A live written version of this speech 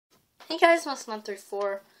Hey guys,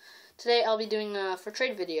 Muscle934. Today I'll be doing a for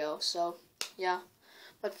trade video, so yeah.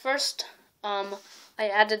 But first, I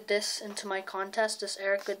added this into my contest, this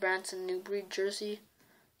Eric Goodbranson New Breed jersey.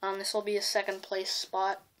 This will be a second place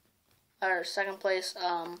spot, or second place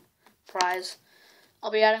prize.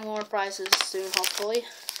 I'll be adding more prizes soon, hopefully.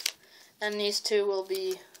 And these two will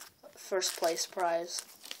be first place prize.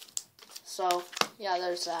 So yeah,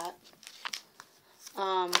 there's that.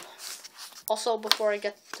 Also, before I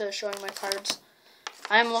get to showing my cards,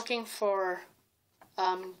 I'm looking for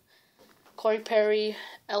Corey Perry,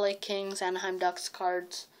 LA Kings, Anaheim Ducks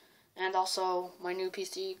cards, and also my new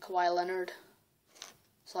PC, Kawhi Leonard.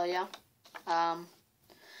 So yeah,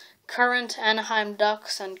 current Anaheim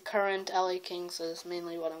Ducks and current LA Kings is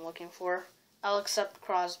mainly what I'm looking for. I'll accept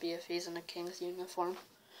Crosby if he's in a Kings uniform.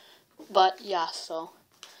 But yeah, so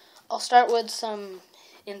I'll start with some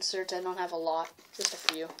inserts. I don't have a lot, just a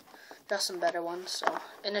few. Just some better ones. So,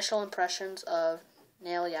 initial impressions of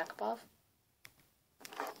Nail Yakupov,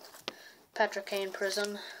 Patrick Kane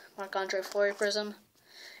Prism, Marc-Andre Fleury Prism,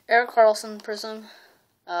 Erik Karlsson Prism,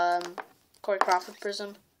 Corey Crawford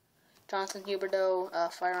Prism, Jonathan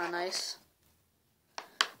Huberdeau Fire on Ice,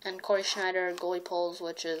 and Corey Schneider Goalie Pulls,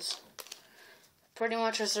 which is pretty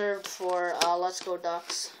much reserved for Let's Go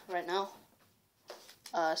Ducks right now.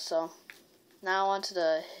 So now onto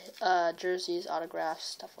the jerseys, autographs,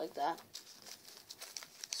 stuff like that.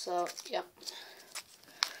 So, yep.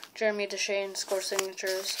 Jeremy Deshane score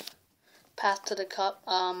signatures. Path to the Cup,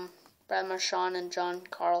 Brad Marchand and John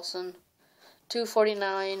Carlson.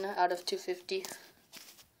 249 out of 250.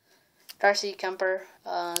 Darcy Kemper,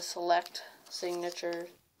 select signature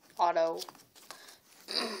auto.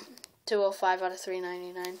 205 out of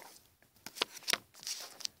 399.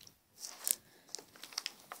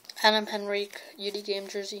 Adam Henrique, UD Game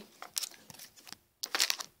jersey.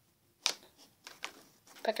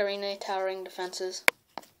 Pecorine, Towering Defenses.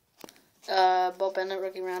 Bo Bennett,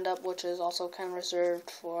 Rookie Roundup, which is also kind of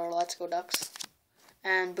reserved for Let's Go Ducks.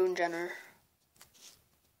 And Boone Jenner.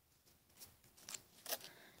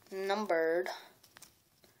 Numbered.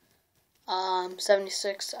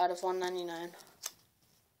 76 out of 199.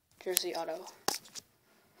 Jersey auto.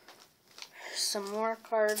 Some more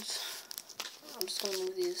cards. I'm just going to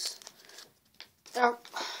move these. Oh,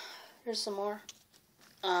 here's some more.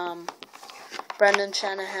 Brendan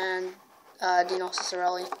Shanahan, Dino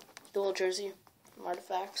Ciccarelli, dual jersey from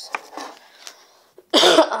Artifacts.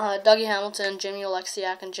 Dougie Hamilton, Jimmy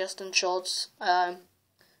Oleksiak, and Justin Schultz.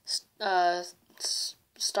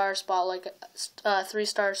 Star Spotlight,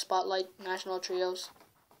 3-star Spotlight National Trios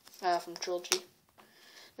from Trilogy.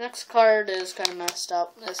 Next card is kind of messed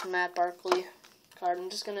up. It's Matt Barkley card. I'm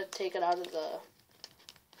just gonna take it out of the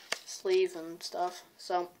sleeve and stuff.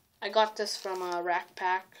 So I got this from a rack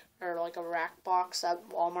pack, or like a rack box at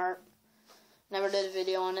Walmart. Never did a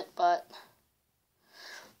video on it, but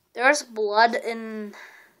there's blood in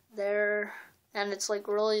there, and it's like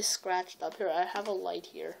really scratched up. Here, I have a light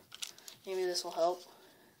here. Maybe this will help.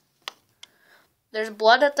 There's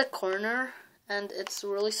blood at the corner, and it's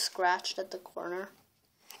really scratched at the corner.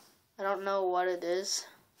 I don't know what it is,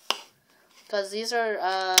 because these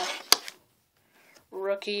are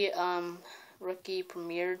rookie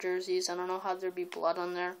premier jerseys. I don't know how there'd be blood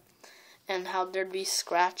on there, and how there'd be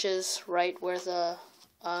scratches right where the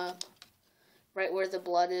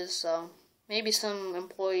blood is. So maybe some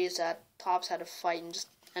employees at Topps had a fight and just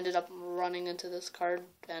ended up running into this card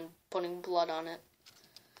and putting blood on it.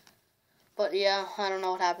 But yeah, I don't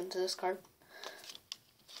know what happened to this card.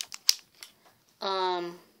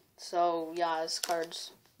 So yeah, this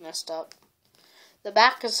card's messed up. The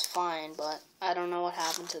back is fine, but I don't know what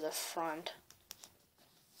happened to the front.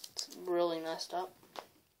 It's really messed up.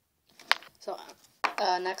 So,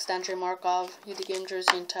 next entry, Markov, UD Game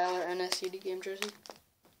jersey, and Tyler Ennis, UD Game jersey.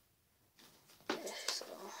 Okay, so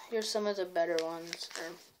here's some of the better ones,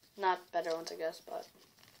 or not better ones, I guess, but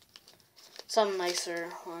some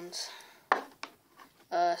nicer ones.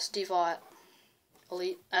 Steve Ott,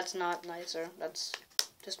 Elite. That's not nicer. That's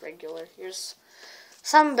just regular. Here's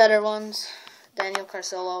some better ones. Daniel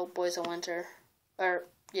Carcillo, Boys of Winter.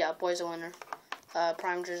 Boys of Winter.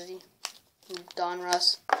 Prime jersey. Don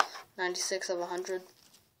Russ, 96 of 100.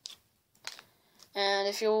 And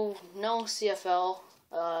if you know CFL,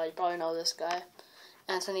 you probably know this guy.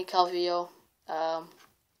 Anthony Calvillo,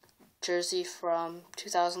 jersey from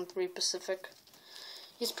 2003 Pacific.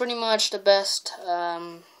 He's pretty much the best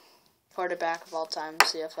quarterback of all time,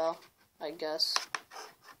 CFL, I guess.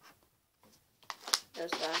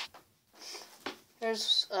 There's that.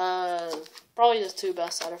 There's probably the two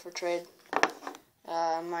best out of for trade,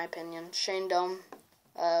 in my opinion. Shane Doan,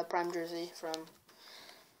 prime jersey from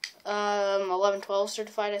 11-12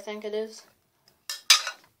 certified, I think it is.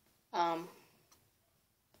 There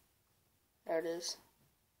it is.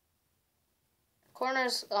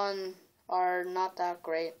 Corners are not that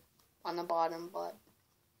great on the bottom, but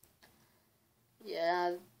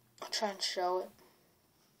yeah, I'll try and show it.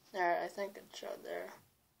 There, I think it showed there.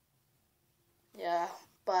 Yeah,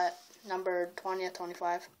 but number 20 at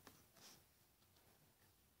 25.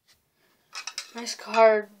 Nice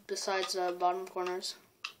card besides the bottom corners.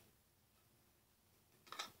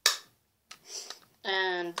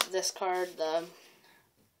 And this card, the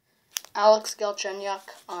Alex Galchenyuk,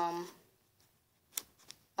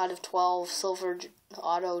 out of 12, silver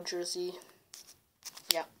auto jersey.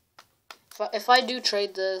 Yeah. If I do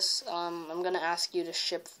trade this, I'm gonna ask you to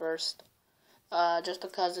ship first, just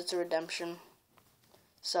because it's a redemption.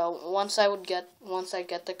 So once I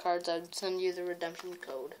get the cards, I'd send you the redemption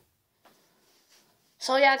code.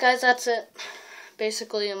 So yeah, guys, that's it.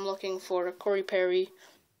 Basically, I'm looking for Corey Perry,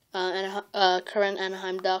 current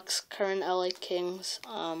Anaheim Ducks, current LA Kings,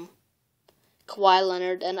 Kawhi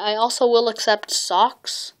Leonard, and I also will accept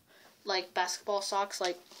socks, like basketball socks,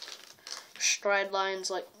 like stride lines,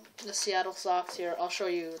 like the Seattle Sox. Here, I'll show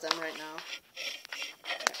you them right now.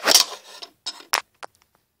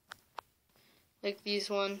 Like these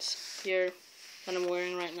ones here that I'm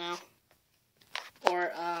wearing right now,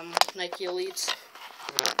 or Nike Elites.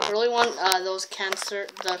 I really want those Cancer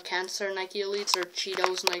Nike Elites, or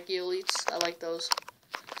Cheetos Nike Elites. I like those.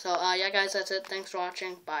 So yeah, guys, that's it. Thanks for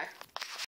watching. Bye.